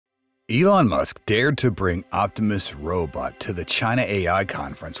Elon Musk dared to bring Optimus Robot to the China AI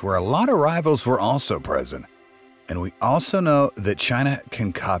conference, where a lot of rivals were also present. And we also know that China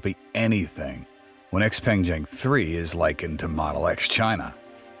can copy anything when Xpeng G3 is likened to Model X China.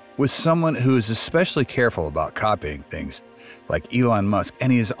 With someone who is especially careful about copying things, like Elon Musk,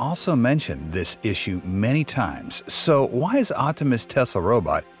 and he has also mentioned this issue many times. So why is Optimus Tesla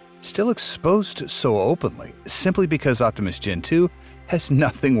robot still exposed so openly? Simply because Optimus Gen 2 has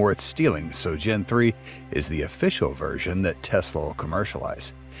nothing worth stealing, so Gen 3 is the official version that Tesla will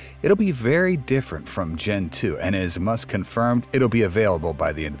commercialize. It'll be very different from Gen 2, and as Musk confirmed, it'll be available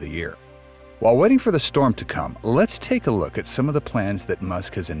by the end of the year. While waiting for the storm to come, let's take a look at some of the plans that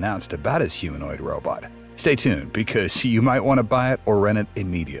Musk has announced about his humanoid robot. Stay tuned, because you might want to buy it or rent it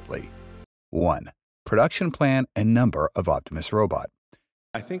immediately. 1. Production plan and number of Optimus robot.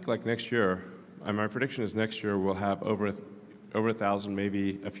 I think like next year, my prediction is next year we'll have over 1,000,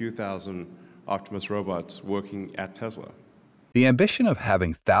 maybe a few thousand Optimus robots working at Tesla. The ambition of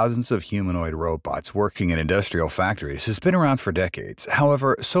having thousands of humanoid robots working in industrial factories has been around for decades.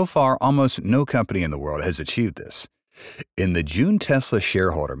 However, so far, almost no company in the world has achieved this. In the June Tesla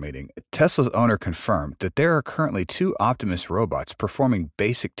shareholder meeting, Tesla's owner confirmed that there are currently 2 Optimus robots performing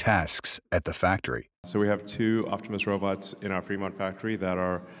basic tasks at the factory. So we have 2 Optimus robots in our Fremont factory that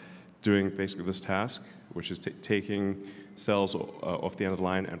are doing basically this task, which is taking cells off the end of the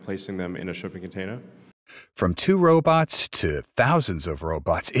line and placing them in a shipping container. From 2 robots to thousands of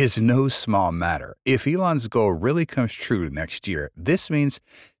robots is no small matter. If Elon's goal really comes true next year, this means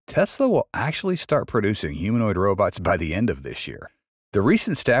Tesla will actually start producing humanoid robots by the end of this year. The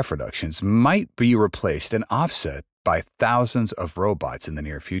recent staff reductions might be replaced and offset by thousands of robots in the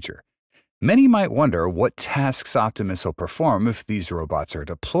near future. Many might wonder what tasks Optimus will perform if these robots are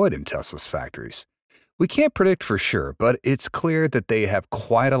deployed in Tesla's factories. We can't predict for sure, but it's clear that they have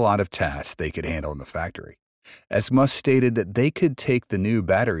quite a lot of tasks they could handle in the factory. As Musk stated that they could take the new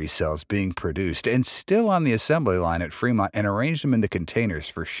battery cells being produced and still on the assembly line at Fremont and arrange them into containers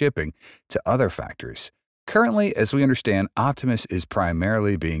for shipping to other factories. Currently, as we understand, Optimus is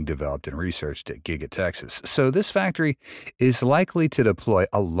primarily being developed and researched at Giga, Texas, so this factory is likely to deploy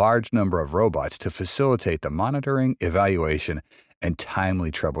a large number of robots to facilitate the monitoring, evaluation, and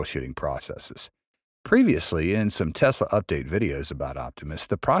timely troubleshooting processes. Previously, in some Tesla update videos about Optimus,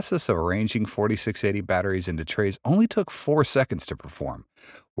 the process of arranging 4680 batteries into trays only took 4 seconds to perform,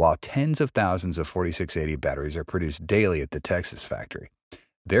 while tens of thousands of 4680 batteries are produced daily at the Texas factory.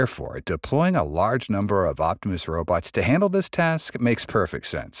 Therefore, deploying a large number of Optimus robots to handle this task makes perfect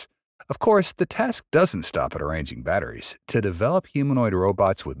sense. Of course, the task doesn't stop at arranging batteries. To develop humanoid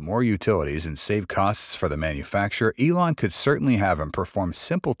robots with more utilities and save costs for the manufacturer, Elon could certainly have him perform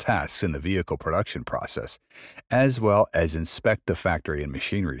simple tasks in the vehicle production process, as well as inspect the factory and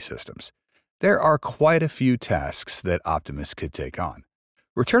machinery systems. There are quite a few tasks that Optimus could take on.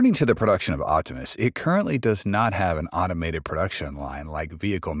 Returning to the production of Optimus, it currently does not have an automated production line like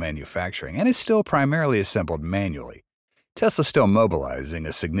vehicle manufacturing and is still primarily assembled manually. Tesla is still mobilizing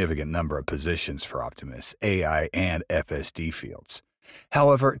a significant number of positions for Optimus, AI, and FSD fields.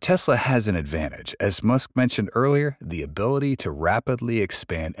 However, Tesla has an advantage. As Musk mentioned earlier, the ability to rapidly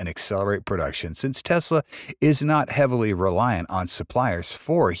expand and accelerate production, since Tesla is not heavily reliant on suppliers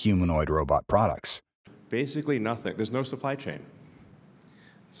for humanoid robot products. Basically nothing. There's no supply chain.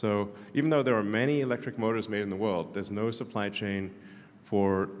 So even though there are many electric motors made in the world, there's no supply chain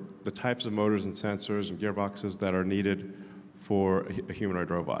for the types of motors and sensors and gearboxes that are needed for a humanoid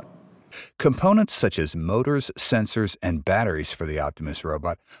robot. Components such as motors, sensors, and batteries for the Optimus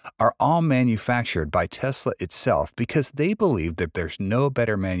robot are all manufactured by Tesla itself because they believe that there's no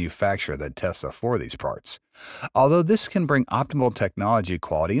better manufacturer than Tesla for these parts. Although this can bring optimal technology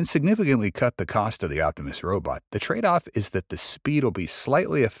quality and significantly cut the cost of the Optimus robot, the trade-off is that the speed will be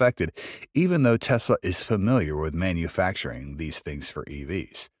slightly affected even though Tesla is familiar with manufacturing these things for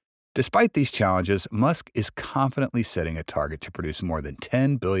EVs. Despite these challenges, Musk is confidently setting a target to produce more than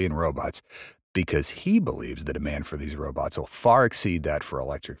 10 billion robots because he believes the demand for these robots will far exceed that for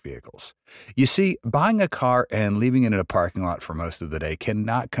electric vehicles. You see, buying a car and leaving it in a parking lot for most of the day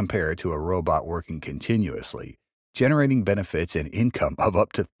cannot compare to a robot working continuously, generating benefits and income of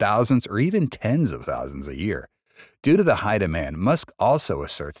up to thousands or even tens of thousands a year. Due to the high demand, Musk also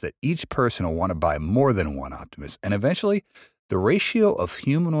asserts that each person will want to buy more than one Optimus, and eventually, the ratio of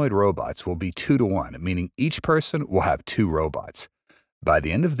humanoid robots will be 2-to-1, meaning each person will have 2 robots. By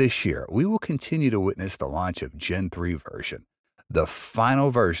the end of this year, we will continue to witness the launch of Gen 3 version, the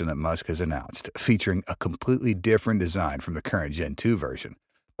final version that Musk has announced, featuring a completely different design from the current Gen 2 version.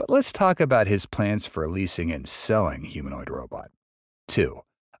 But let's talk about his plans for leasing and selling humanoid robot. 2.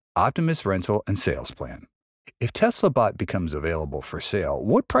 Optimus rental and sales plan. If Tesla Bot becomes available for sale,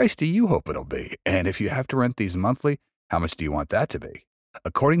 what price do you hope it'll be? And if you have to rent these monthly, how much do you want that to be?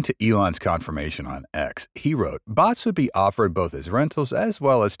 According to Elon's confirmation on X, he wrote, bots would be offered both as rentals as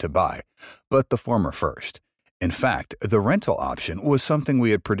well as to buy, but the former first. In fact, the rental option was something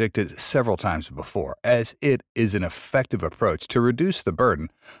we had predicted several times before, as it is an effective approach to reduce the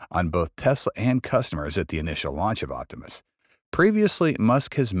burden on both Tesla and customers at the initial launch of Optimus. Previously,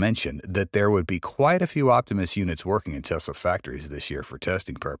 Musk has mentioned that there would be quite a few Optimus units working in Tesla factories this year for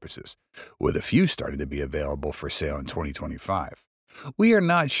testing purposes, with a few starting to be available for sale in 2025. We are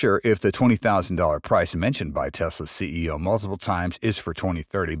not sure if the $20,000 price mentioned by Tesla's CEO multiple times is for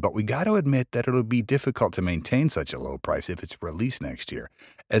 2030, but we got to admit that it'll be difficult to maintain such a low price if it's released next year.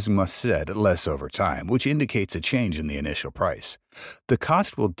 As Musk said, less over time, which indicates a change in the initial price. The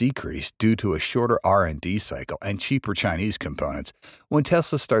cost will decrease due to a shorter R&D cycle and cheaper Chinese components when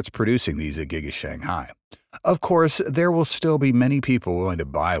Tesla starts producing these at Giga Shanghai. Of course, there will still be many people willing to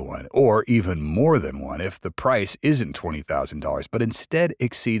buy one, or even more than one, if the price isn't $20,000, but instead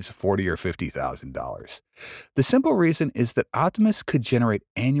exceeds $40,000 or $50,000. The simple reason is that Optimus could generate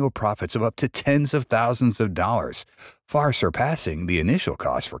annual profits of up to tens of thousands of dollars, far surpassing the initial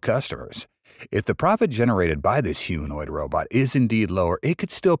cost for customers. If the profit generated by this humanoid robot is indeed lower, it could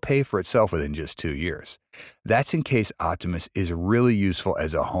still pay for itself within just 2 years. That's in case Optimus is really useful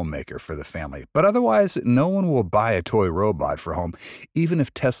as a homemaker for the family, but otherwise, no one will buy a toy robot for home, even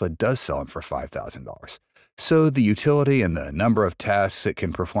if Tesla does sell them for $5,000. So the utility and the number of tasks it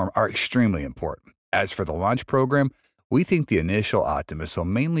can perform are extremely important. As for the launch program, we think the initial Optimus will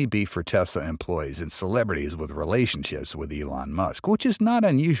mainly be for Tesla employees and celebrities with relationships with Elon Musk, which is not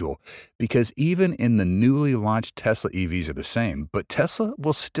unusual because even in the newly launched Tesla EVs are the same, but Tesla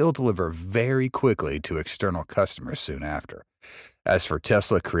will still deliver very quickly to external customers soon after. As for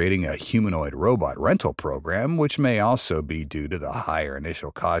Tesla creating a humanoid robot rental program, which may also be due to the higher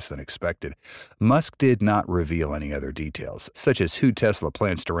initial cost than expected, Musk did not reveal any other details, such as who Tesla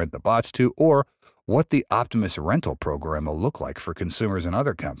plans to rent the bots to or what the Optimus rental program will look like for consumers and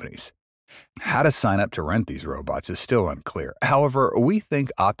other companies. How to sign up to rent these robots is still unclear. However, we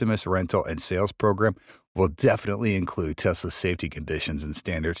think Optimus rental and sales program will definitely include Tesla's safety conditions and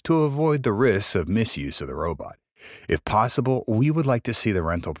standards to avoid the risks of misuse of the robot. If possible, we would like to see the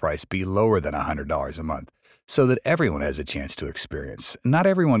rental price be lower than $100 a month so that everyone has a chance to experience. Not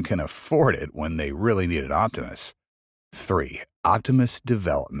everyone can afford it when they really need an Optimus. 3. Optimus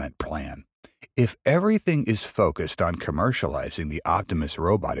development plan. If everything is focused on commercializing the Optimus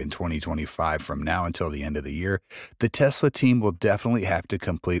robot in 2025 from now until the end of the year, the Tesla team will definitely have to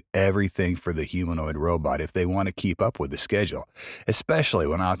complete everything for the humanoid robot if they want to keep up with the schedule, especially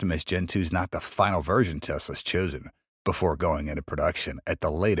when Optimus Gen 2 is not the final version Tesla's chosen, before going into production at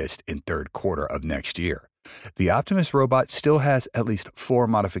the latest in third quarter of next year. The Optimus robot still has at least 4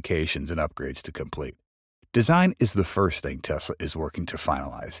 modifications and upgrades to complete. Design is the first thing Tesla is working to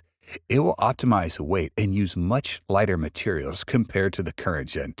finalize. It will optimize weight and use much lighter materials compared to the current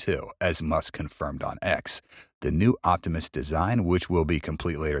Gen 2, as Musk confirmed on X. The new Optimus design, which will be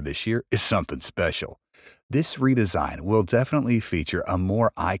complete later this year, is something special. This redesign will definitely feature a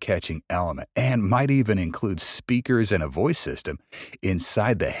more eye-catching element and might even include speakers and a voice system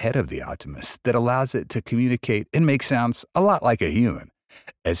inside the head of the Optimus that allows it to communicate and make sounds a lot like a human,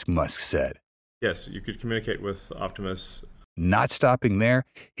 as Musk said. Yes, you could communicate with Optimus. Not stopping there,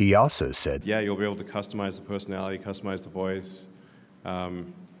 he also said, yeah, you'll be able to customize the personality, customize the voice,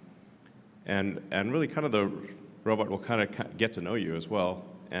 and really kind of the robot will kind of get to know you as well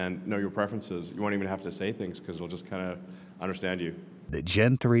and know your preferences. You won't even have to say things because it'll just kind of understand you. The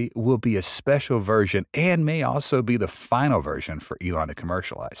Gen 3 will be a special version and may also be the final version for Elon to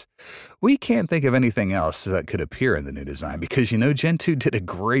commercialize. We can't think of anything else that could appear in the new design because, Gen 2 did a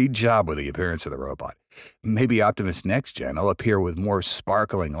great job with the appearance of the robot. Maybe Optimus Next Gen will appear with more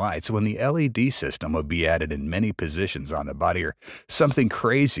sparkling lights when the LED system will be added in many positions on the body, or something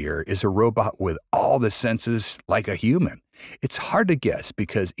crazier is a robot with all the senses like a human. It's hard to guess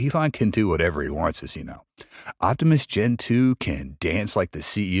because Elon can do whatever he wants, as you know. Optimus Gen 2 can dance like the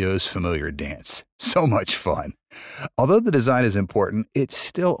CEO's familiar dance. So much fun. Although the design is important, it's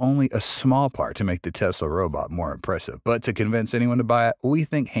still only a small part to make the Tesla robot more impressive. But to convince anyone to buy it, we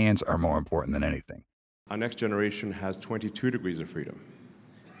think hands are more important than anything. Our next generation has 22 degrees of freedom.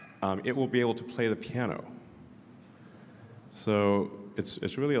 It will be able to play the piano. So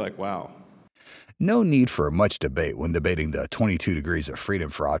it's really like, wow. No need for much debate when debating the 22 degrees of freedom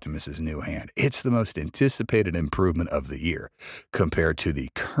for Optimus's new hand. It's the most anticipated improvement of the year. Compared to the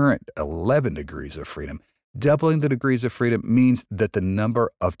current 11 degrees of freedom, Doubling the degrees of freedom means that the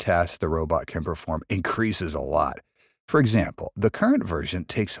number of tasks the robot can perform increases a lot. For example, the current version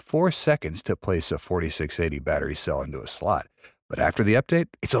takes 4 seconds to place a 4680 battery cell into a slot, but after the update,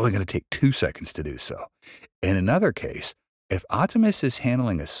 it's only going to take 2 seconds to do so. In another case, if Optimus is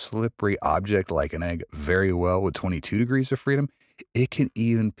handling a slippery object like an egg very well with 22 degrees of freedom, it can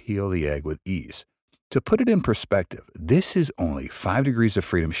even peel the egg with ease. To put it in perspective, this is only 5 degrees of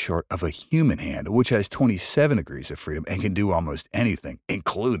freedom short of a human hand, which has 27 degrees of freedom and can do almost anything,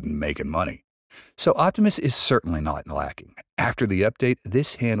 including making money. So Optimus is certainly not lacking. After the update,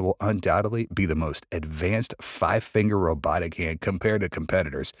 this hand will undoubtedly be the most advanced 5-finger robotic hand compared to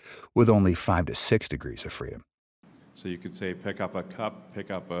competitors with only 5 to 6 degrees of freedom. So you could say pick up a cup,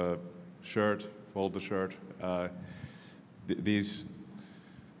 pick up a shirt, fold the shirt.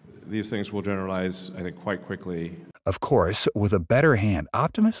 These things will generalize, I think, quite quickly. Of course, with a better hand,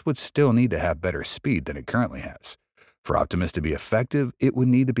 Optimus would still need to have better speed than it currently has. For Optimus to be effective, it would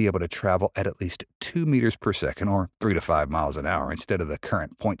need to be able to travel at least 2 meters per second or 3 to 5 miles an hour instead of the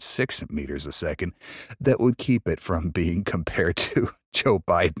current 0.6 meters a second that would keep it from being compared to Joe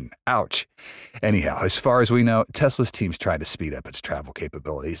Biden. Ouch. Anyhow, as far as we know, Tesla's team's trying to speed up its travel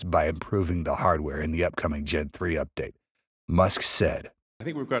capabilities by improving the hardware in the upcoming Gen 3 update. Musk said, I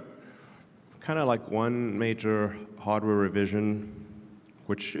think we've got kind of like one major hardware revision,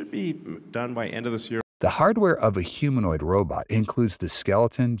 which should be done by end of this year. The hardware of a humanoid robot includes the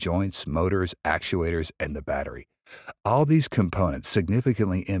skeleton, joints, motors, actuators, and the battery. All these components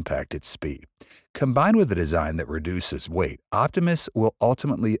significantly impact its speed. Combined with a design that reduces weight, Optimus will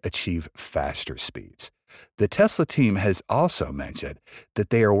ultimately achieve faster speeds. The Tesla team has also mentioned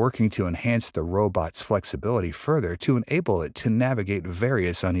that they are working to enhance the robot's flexibility further to enable it to navigate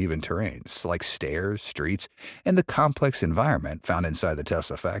various uneven terrains like stairs, streets, and the complex environment found inside the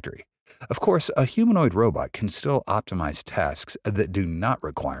Tesla factory. Of course, a humanoid robot can still optimize tasks that do not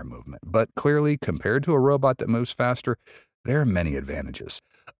require movement, but clearly, compared to a robot that moves faster, there are many advantages.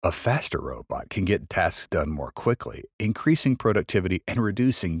 A faster robot can get tasks done more quickly, increasing productivity and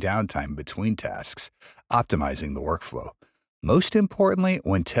reducing downtime between tasks, optimizing the workflow. Most importantly,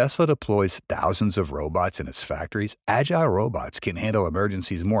 when Tesla deploys thousands of robots in its factories, agile robots can handle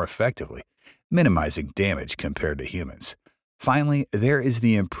emergencies more effectively, minimizing damage compared to humans. Finally, there is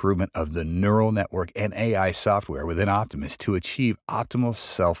the improvement of the neural network and AI software within Optimus to achieve optimal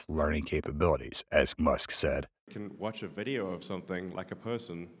self-learning capabilities, as Musk said. You can watch a video of something like a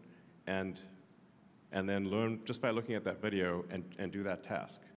person and then learn just by looking at that video and do that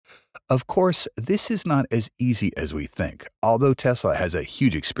task. Of course, this is not as easy as we think. Although Tesla has a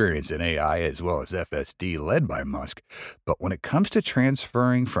huge experience in AI as well as FSD led by Musk, but when it comes to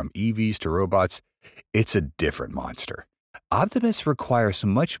transferring from EVs to robots, it's a different monster. Optimus requires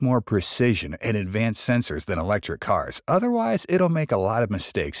much more precision and advanced sensors than electric cars. Otherwise, it'll make a lot of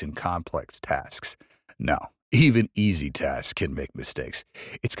mistakes in complex tasks. No, even easy tasks can make mistakes.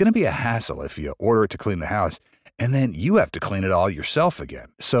 It's going to be a hassle if you order it to clean the house, and then you have to clean it all yourself again.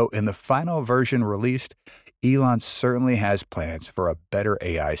 So in the final version released, Elon certainly has plans for a better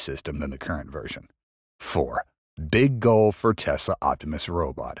AI system than the current version. 4. Big goal for Tesla Optimus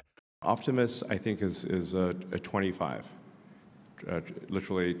robot. Optimus, I think, is a 25.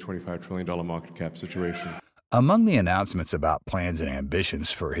 Literally $25 trillion market cap situation. Among the announcements about plans and ambitions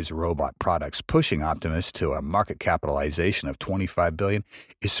for his robot products pushing Optimus to a market capitalization of $25 billion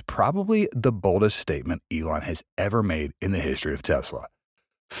is probably the boldest statement Elon has ever made in the history of Tesla.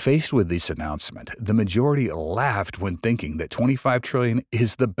 Faced with this announcement, the majority laughed when thinking that $25 trillion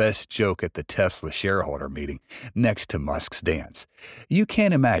is the best joke at the Tesla shareholder meeting next to Musk's dance. You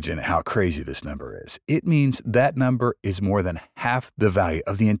can't imagine how crazy this number is. It means that number is more than half the value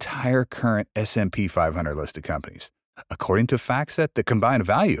of the entire current S&P 500 listed companies. According to FactSet, the combined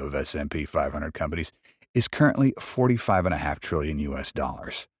value of S&P 500 companies is currently $45.5 trillion US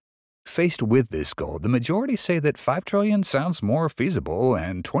dollars. Faced with this goal, the majority say that $5 trillion sounds more feasible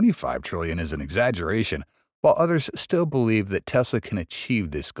and $25 trillion is an exaggeration, while others still believe that Tesla can achieve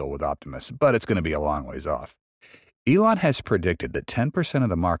this goal with Optimus, but it's going to be a long ways off. Elon has predicted that 10% of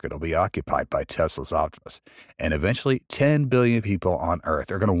the market will be occupied by Tesla's Optimus, and eventually 10 billion people on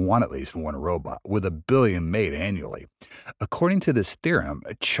Earth are going to want at least one robot, with a billion made annually. According to this theorem,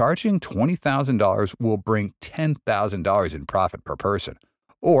 charging $20,000 will bring $10,000 in profit per person,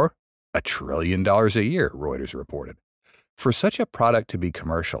 or $1 trillion a year, Reuters reported. For such a product to be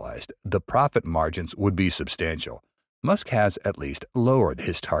commercialized, the profit margins would be substantial. Musk has at least lowered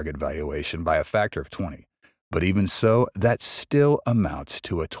his target valuation by a factor of 20. But even so, that still amounts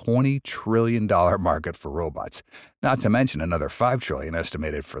to a $20 trillion market for robots, not to mention another $5 trillion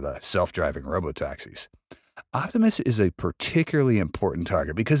estimated for the self-driving robotaxis. Optimus is a particularly important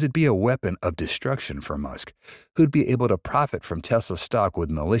target because it'd be a weapon of destruction for Musk, who'd be able to profit from Tesla stock with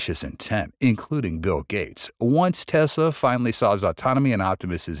malicious intent, including Bill Gates. Once Tesla finally solves autonomy and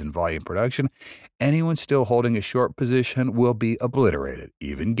Optimus is in volume production, anyone still holding a short position will be obliterated,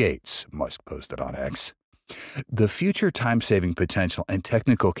 even Gates, Musk posted on X. The future time-saving potential and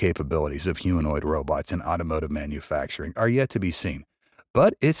technical capabilities of humanoid robots in automotive manufacturing are yet to be seen.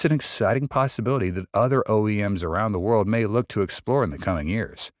 But it's an exciting possibility that other OEMs around the world may look to explore in the coming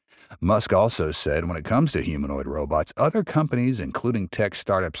years. Musk also said when it comes to humanoid robots, other companies, including tech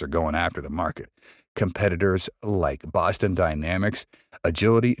startups, are going after the market. Competitors like Boston Dynamics,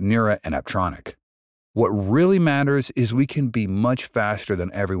 Agility, Neura, and Aptronic. What really matters is we can be much faster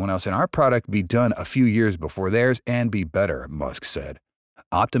than everyone else and our product be done a few years before theirs and be better, Musk said.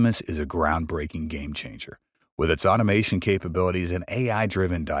 Optimus is a groundbreaking game changer. With its automation capabilities and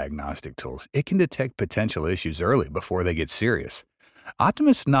AI-driven diagnostic tools, it can detect potential issues early before they get serious.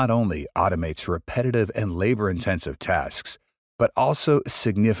 Optimus not only automates repetitive and labor-intensive tasks, but also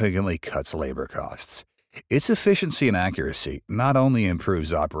significantly cuts labor costs. Its efficiency and accuracy not only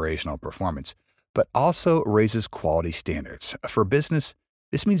improves operational performance, but also raises quality standards. For business,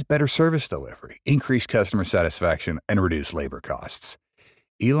 this means better service delivery, increased customer satisfaction, and reduced labor costs.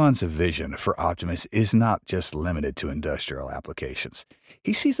 Elon's vision for Optimus is not just limited to industrial applications.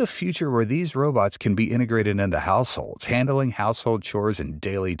 He sees a future where these robots can be integrated into households, handling household chores and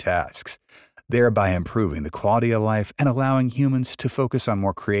daily tasks, thereby improving the quality of life and allowing humans to focus on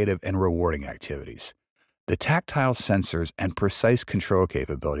more creative and rewarding activities. The tactile sensors and precise control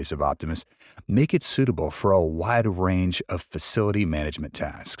capabilities of Optimus make it suitable for a wide range of facility management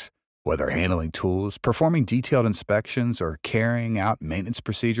tasks. Whether handling tools, performing detailed inspections, or carrying out maintenance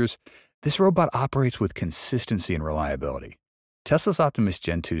procedures, this robot operates with consistency and reliability. Tesla's Optimus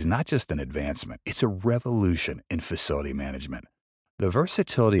Gen 2 is not just an advancement, it's a revolution in facility management. The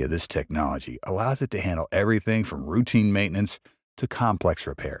versatility of this technology allows it to handle everything from routine maintenance to complex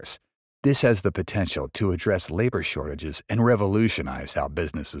repairs. This has the potential to address labor shortages and revolutionize how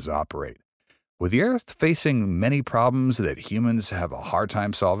businesses operate. With the Earth facing many problems that humans have a hard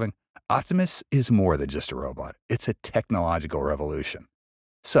time solving, Optimus is more than just a robot. It's a technological revolution.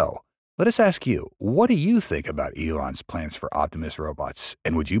 So, let us ask you, what do you think about Elon's plans for Optimus robots,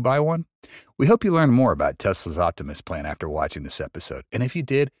 and would you buy one? We hope you learned more about Tesla's Optimus plan after watching this episode, and if you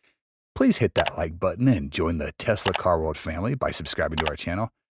did, please hit that like button and join the Tesla Car World family by subscribing to our channel.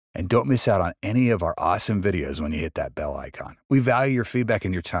 And don't miss out on any of our awesome videos when you hit that bell icon. We value your feedback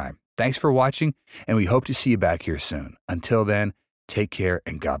and your time. Thanks for watching, and we hope to see you back here soon. Until then, take care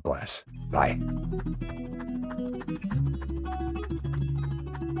and God bless. Bye.